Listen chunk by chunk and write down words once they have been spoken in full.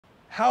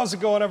How's it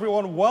going,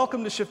 everyone?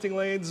 Welcome to Shifting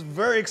Lanes.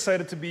 Very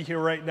excited to be here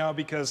right now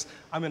because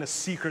I'm in a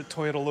secret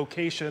Toyota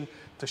location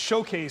to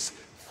showcase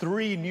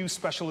 3 new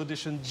special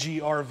edition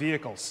GR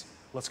vehicles.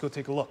 Let's go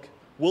take a look.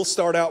 We'll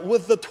start out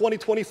with the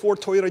 2024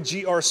 Toyota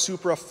GR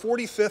Supra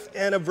 45th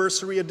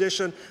Anniversary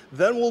Edition.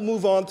 Then we'll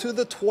move on to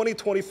the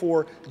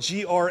 2024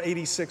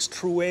 GR86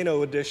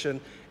 TRUENO Edition.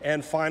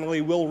 And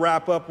finally, we'll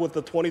wrap up with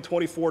the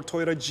 2024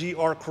 Toyota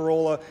GR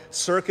Corolla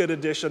Circuit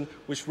Edition,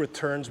 which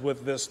returns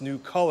with this new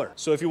color.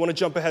 So if you want to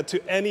jump ahead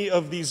to any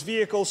of these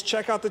vehicles,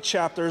 check out the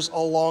chapters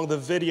along the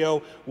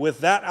video. With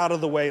that out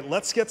of the way,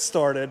 let's get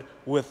started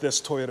with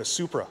this Toyota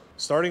Supra.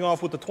 Starting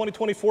off with the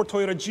 2024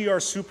 Toyota GR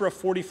Supra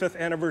 45th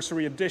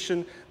Anniversary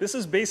Edition. This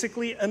is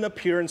basically an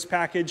appearance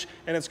package,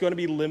 and it's going to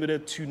be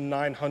limited to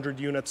 900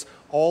 units,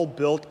 all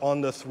built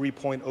on the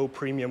 3.0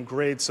 premium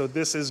grade. So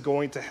this is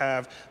going to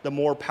have the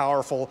more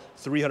powerful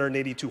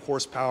 382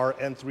 horsepower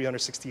and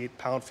 368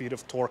 pound-feet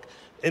of torque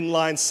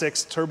inline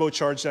 6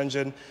 turbocharged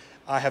engine.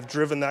 I have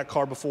driven that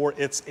car before.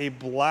 It's a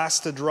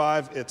blast to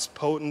drive, it's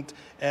potent,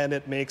 and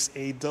it makes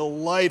a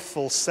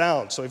delightful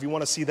sound. So if you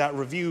want to see that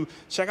review,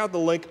 check out the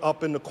link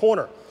up in the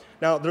corner.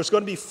 Now, there's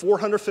going to be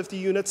 450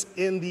 units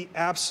in the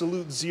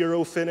Absolute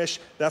Zero finish.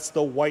 That's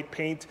the white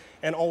paint,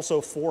 and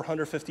also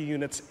 450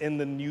 units in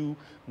the new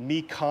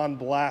Mikan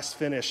Blast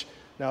finish.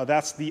 Now,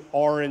 that's the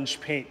orange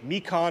paint.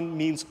 Mikan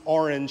means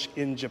orange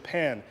in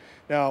Japan.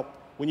 Now,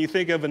 when you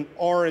think of an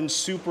orange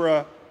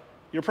Supra,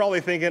 you're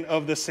probably thinking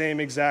of the same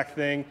exact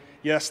thing.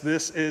 Yes,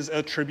 this is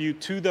a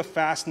tribute to the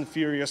Fast and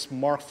Furious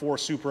Mark IV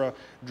Supra,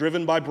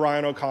 driven by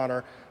Brian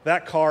O'Connor.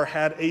 That car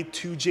had a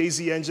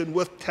 2JZ engine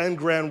with 10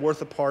 grand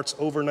worth of parts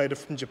overnighted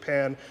from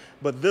Japan.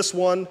 But this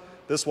one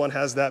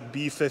has that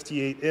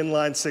B58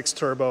 inline 6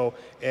 turbo,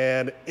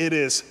 and it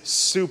is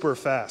super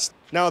fast.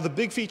 Now, the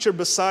big feature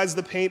besides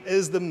the paint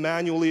is the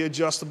manually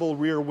adjustable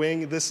rear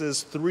wing. This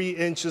is 3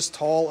 inches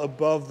tall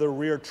above the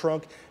rear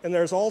trunk, and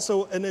there's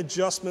also an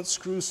adjustment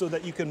screw so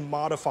that you can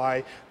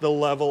modify the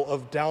level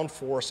of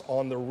downforce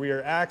on the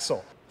rear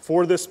axle.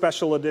 For this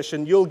special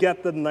edition, you'll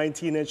get the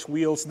 19-inch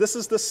wheels. This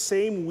is the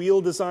same wheel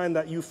design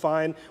that you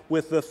find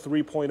with the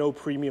 3.0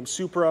 Premium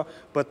Supra,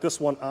 but this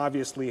one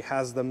obviously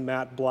has the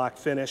matte black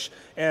finish.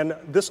 And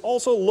this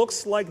also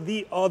looks like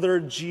the other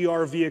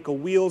GR vehicle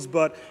wheels,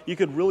 but you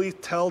could really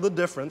tell the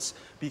difference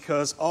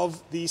because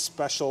of the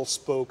special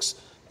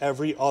spokes.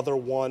 Every other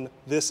one,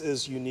 this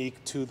is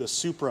unique to the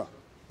Supra.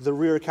 The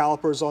rear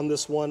calipers on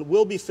this one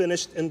will be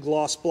finished in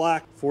gloss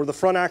black. For the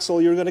front axle,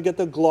 you're going to get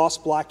the gloss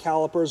black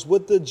calipers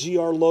with the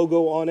GR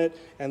logo on it,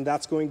 and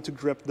that's going to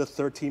grip the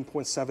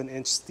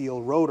 13.7-inch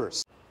steel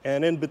rotors.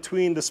 And in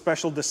between, the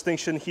special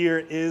distinction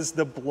here is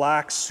the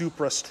black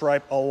Supra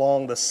stripe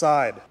along the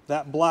side.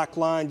 That black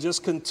line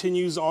just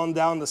continues on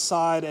down the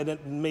side, and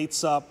it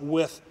mates up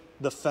with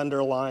the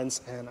fender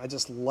lines, and I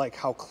just like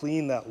how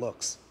clean that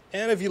looks.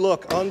 And if you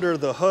look under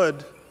the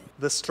hood,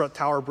 the strut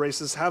tower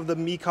braces have the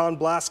Mikan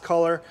Blast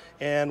color,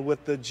 and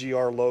with the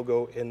GR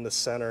logo in the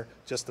center,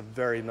 just a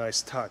very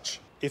nice touch.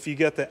 If you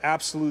get the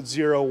Absolute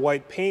Zero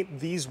white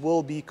paint, these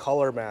will be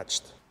color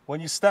matched.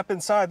 When you step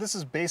inside, this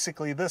is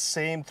basically the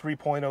same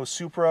 3.0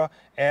 Supra,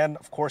 and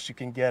of course you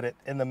can get it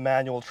in the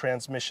manual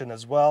transmission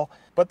as well.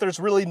 But there's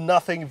really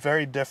nothing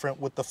very different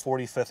with the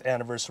 45th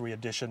Anniversary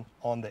Edition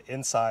on the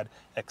inside,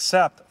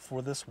 except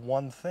for this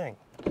one thing.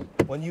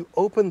 When you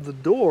open the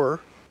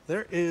door,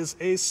 there is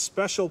a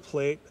special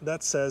plate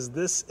that says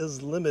this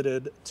is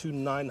limited to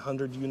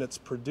 900 units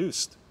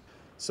produced.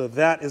 So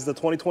that is the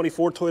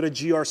 2024 Toyota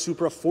GR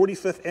Supra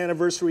 45th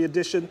Anniversary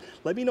Edition.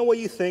 Let me know what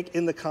you think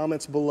in the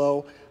comments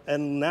below.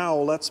 And now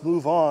let's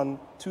move on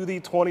to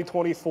the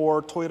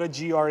 2024 Toyota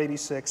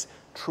GR86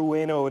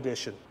 TRUENO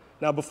Edition.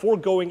 Now, before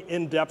going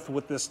in depth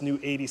with this new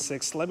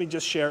 86, let me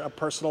just share a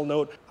personal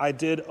note. I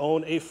did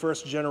own a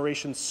first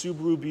generation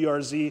Subaru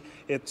BRZ.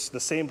 It's the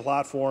same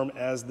platform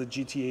as the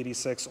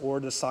GT86 or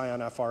the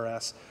Scion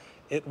FRS.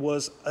 It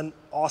was an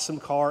awesome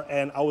car,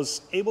 and I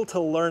was able to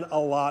learn a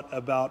lot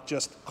about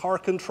just car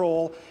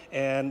control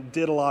and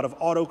did a lot of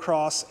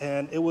autocross,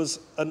 and it was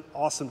an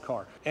awesome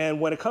car.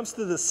 And when it comes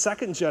to the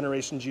second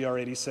generation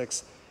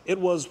GR86, it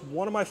was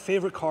one of my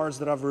favorite cars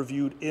that I've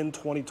reviewed in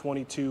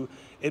 2022.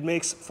 It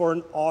makes for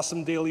an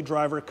awesome daily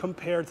driver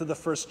compared to the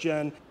first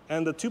gen,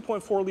 and the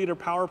 2.4 liter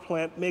power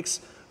plant makes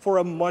for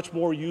a much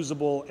more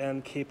usable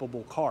and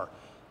capable car.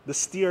 The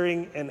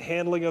steering and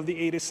handling of the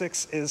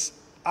 86 is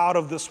out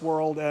of this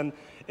world, and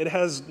it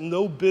has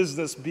no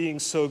business being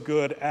so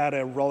good at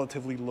a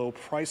relatively low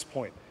price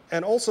point.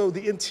 And also,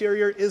 the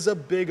interior is a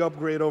big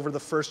upgrade over the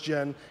first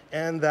gen,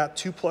 and that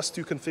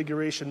 2+2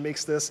 configuration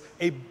makes this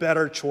a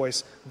better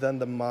choice than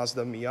the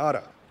Mazda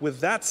Miata.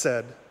 With that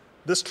said,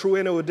 this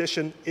TRUENO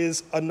Edition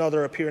is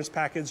another appearance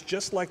package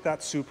just like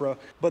that Supra,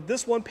 but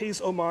this one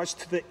pays homage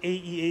to the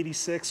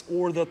AE86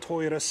 or the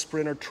Toyota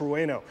Sprinter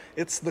TRUENO.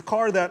 It's the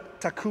car that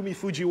Takumi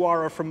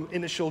Fujiwara from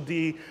Initial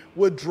D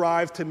would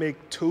drive to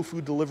make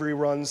Tofu delivery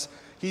runs.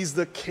 He's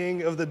the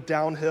king of the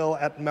downhill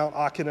at Mount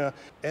Akina,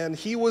 and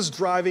he was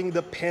driving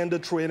the Panda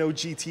TRUENO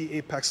GT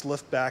Apex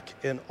Liftback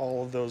in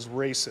all of those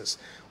races.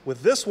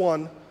 With this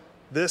one,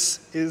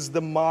 This is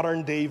the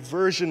modern day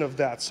version of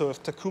that. So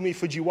if Takumi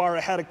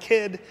Fujiwara had a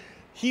kid,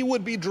 he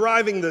would be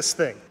driving this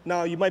thing.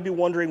 Now, you might be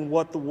wondering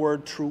what the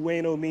word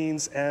trueno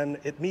means, and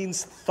it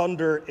means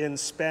thunder in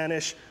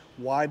Spanish.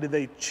 Why did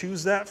they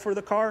choose that for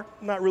the car?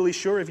 I'm not really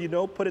sure. If you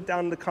know, put it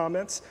down in the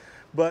comments.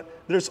 But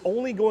there's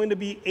only going to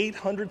be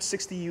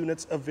 860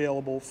 units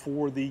available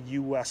for the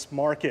US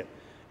market.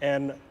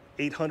 And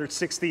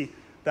 860,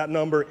 that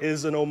number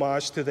is an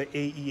homage to the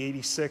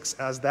AE86,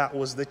 as that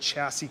was the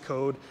chassis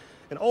code.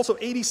 And also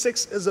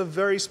 86 is a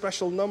very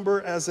special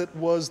number, as it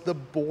was the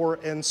bore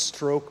and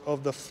stroke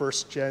of the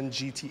first gen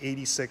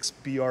GT86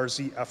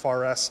 BRZ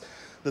FRS.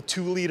 The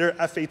 2-liter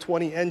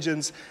FA20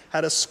 engines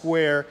had a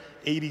square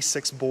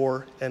 86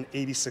 bore and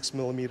 86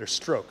 millimeter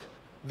stroke.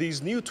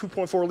 These new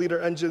 2.4-liter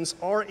engines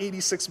are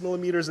 86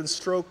 millimeters in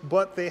stroke,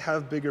 but they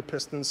have bigger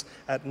pistons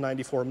at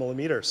 94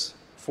 millimeters.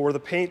 For the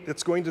paint,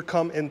 it's going to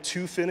come in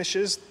 2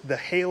 finishes, the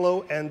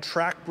Halo and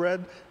Track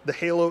Bred. The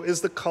Halo is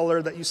the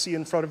color that you see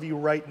in front of you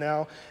right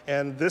now,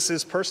 and this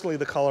is personally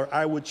the color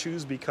I would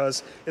choose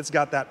because it's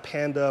got that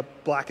Panda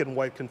black and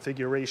white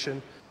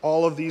configuration.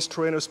 All of these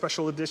Trueno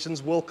Special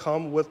Editions will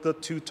come with the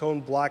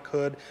 2-tone black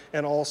hood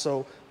and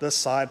also the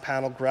side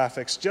panel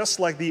graphics,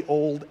 just like the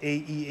old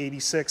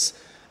AE86.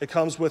 It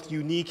comes with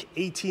unique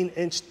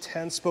 18-inch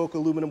 10-spoke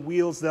aluminum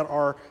wheels that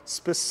are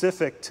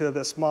specific to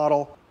this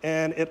model.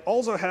 And it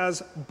also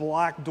has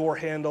black door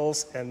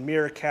handles and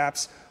mirror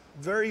caps,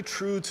 very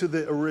true to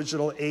the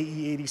original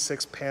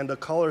AE86 Panda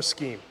color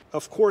scheme.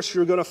 Of course,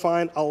 you're gonna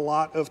find a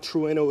lot of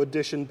Trueno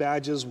Edition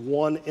badges,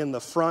 one in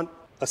the front,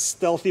 a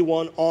stealthy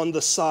one on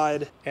the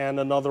side,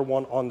 and another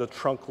one on the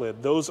trunk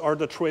lid. Those are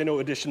the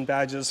Trueno Edition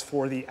badges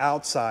for the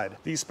outside.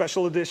 These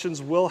special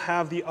editions will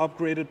have the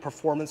upgraded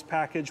performance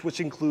package,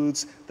 which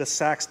includes the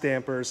Sachs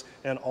dampers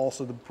and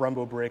also the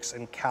Brembo brakes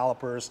and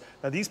calipers.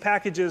 Now, these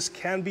packages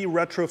can be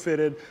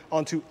retrofitted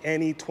onto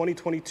any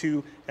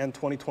 2022 and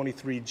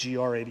 2023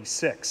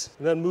 GR86.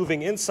 And then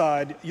moving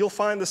inside, you'll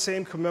find the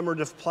same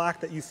commemorative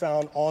plaque that you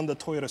found on the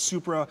Toyota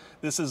Supra.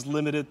 This is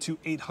limited to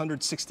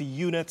 860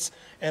 units.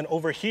 And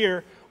over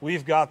here,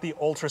 we've got the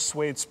Ultra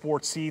Suede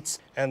sport seats,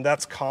 and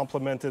that's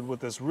complemented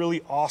with this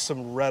really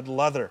awesome red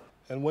leather.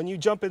 And when you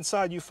jump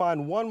inside, you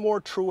find one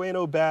more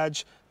Trueno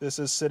badge. This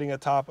is sitting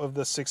atop of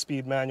the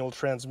 6-speed manual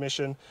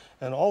transmission.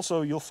 And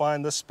also you'll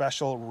find the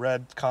special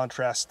red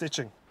contrast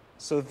stitching.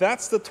 So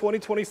that's the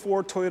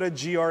 2024 Toyota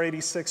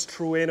GR86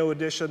 Trueno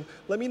Edition.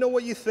 Let me know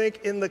what you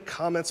think in the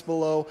comments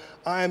below.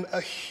 I'm a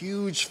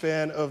huge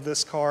fan of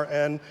this car,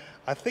 and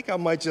I think I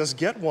might just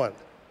get one.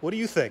 What do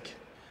you think?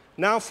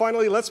 Now,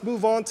 finally, let's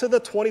move on to the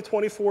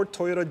 2024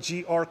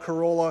 Toyota GR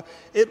Corolla.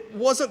 It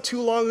wasn't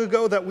too long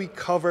ago that we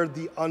covered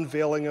the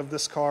unveiling of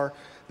this car.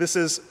 This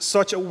is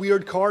such a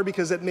weird car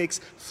because it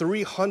makes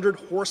 300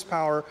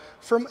 horsepower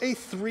from a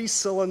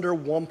 3-cylinder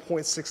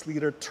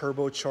 1.6-liter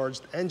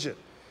turbocharged engine.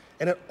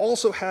 And it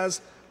also has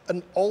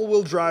an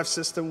all-wheel drive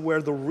system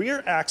where the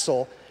rear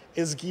axle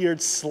is geared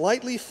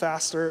slightly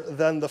faster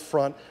than the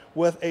front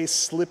with a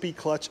slippy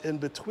clutch in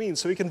between.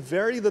 So you can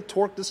vary the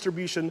torque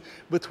distribution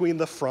between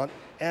the front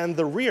and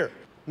the rear,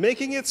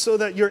 making it so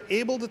that you're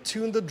able to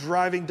tune the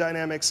driving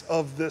dynamics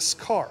of this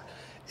car.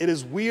 It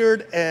is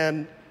weird,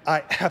 and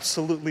I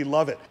absolutely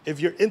love it.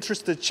 If you're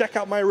interested, check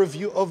out my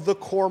review of the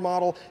core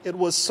model. It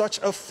was such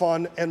a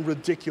fun and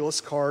ridiculous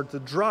car to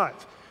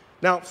drive.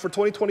 Now, for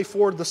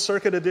 2024, the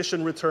Circuit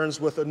Edition returns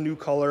with a new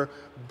color,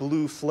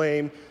 Blue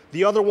Flame.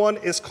 The other one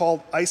is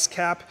called Ice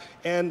Cap,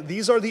 and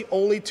these are the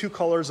only 2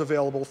 colors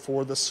available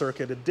for the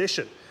Circuit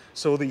Edition.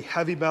 So the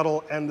Heavy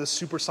Metal and the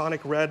Supersonic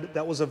Red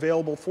that was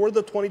available for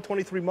the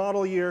 2023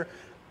 model year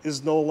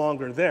is no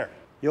longer there.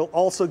 You'll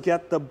also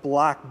get the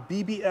black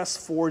BBS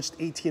forged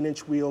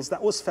 18-inch wheels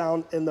that was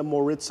found in the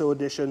Morizo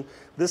Edition.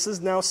 This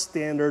is now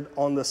standard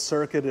on the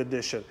Circuit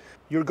Edition.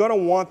 You're gonna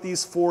want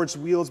these forged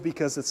wheels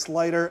because it's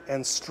lighter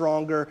and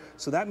stronger,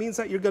 so that means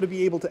that you're gonna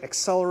be able to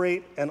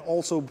accelerate and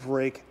also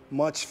brake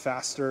much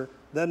faster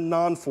than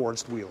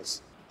non-forged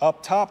wheels.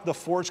 Up top, the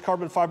forged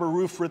carbon fiber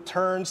roof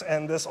returns,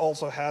 and this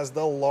also has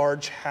the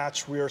large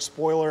hatch rear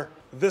spoiler.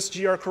 This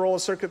GR Corolla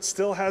Circuit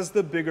still has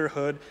the bigger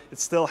hood. It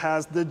still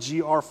has the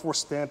GR4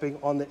 stamping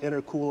on the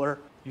intercooler.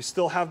 You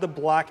still have the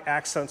black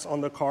accents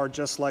on the car,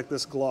 just like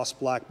this gloss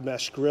black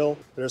mesh grille.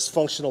 There's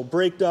functional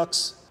brake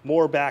ducts,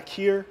 more back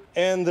here,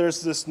 and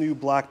there's this new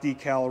black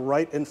decal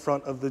right in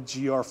front of the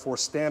GR4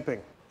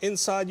 stamping.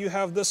 Inside you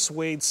have the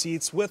suede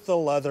seats with the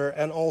leather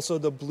and also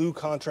the blue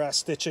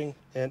contrast stitching.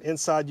 And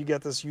inside you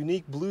get this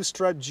unique blue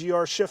stripe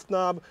GR shift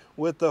knob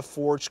with the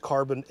forged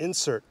carbon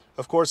insert.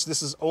 Of course,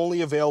 this is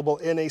only available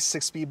in a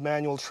 6-speed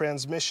manual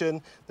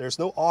transmission. There's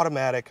no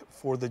automatic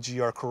for the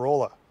GR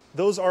Corolla.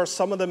 Those are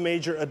some of the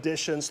major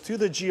additions to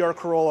the GR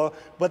Corolla,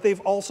 but they've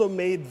also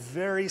made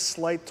very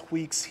slight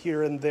tweaks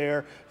here and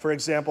there. For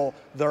example,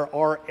 there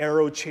are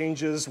aero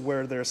changes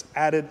where there's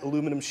added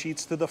aluminum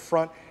sheets to the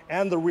front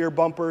and the rear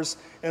bumpers,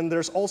 and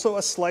there's also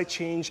a slight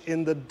change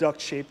in the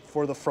duct shape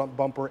for the front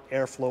bumper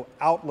airflow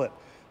outlet.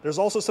 There's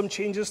also some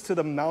changes to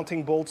the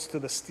mounting bolts to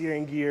the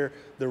steering gear,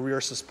 the rear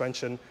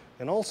suspension,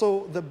 and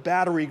also the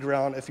battery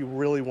ground if you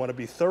really want to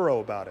be thorough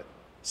about it.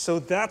 So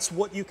that's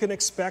what you can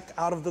expect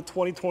out of the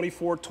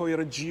 2024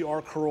 Toyota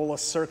GR Corolla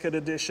Circuit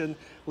Edition.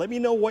 Let me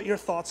know what your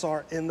thoughts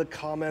are in the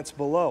comments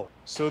below.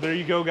 So there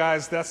you go,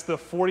 guys. That's the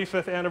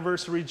 45th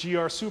anniversary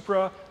GR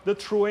Supra, the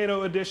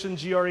TRUENO Edition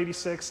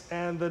GR86,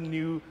 and the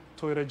new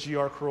Toyota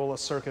GR Corolla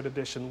Circuit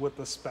Edition with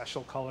the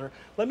special color.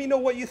 Let me know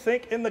what you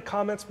think in the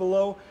comments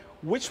below.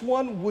 Which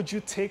one would you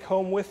take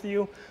home with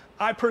you?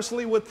 I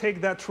personally would take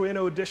that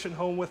TRUENO Edition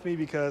home with me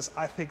because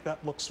I think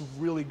that looks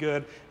really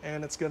good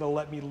and it's gonna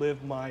let me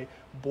live my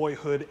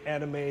boyhood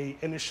anime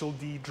initial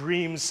D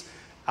dreams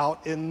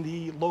out in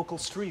the local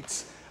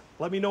streets.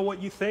 Let me know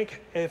what you think.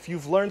 If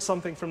you've learned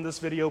something from this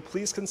video,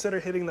 please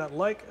consider hitting that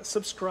like,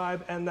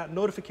 subscribe, and that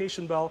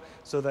notification bell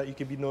so that you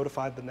can be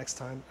notified the next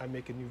time I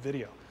make a new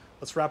video.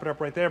 Let's wrap it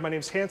up right there. My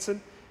name's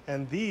Hanson,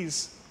 and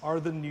these are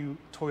the new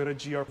Toyota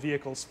GR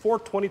vehicles for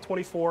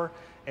 2024,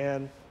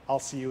 and I'll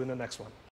see you in the next one.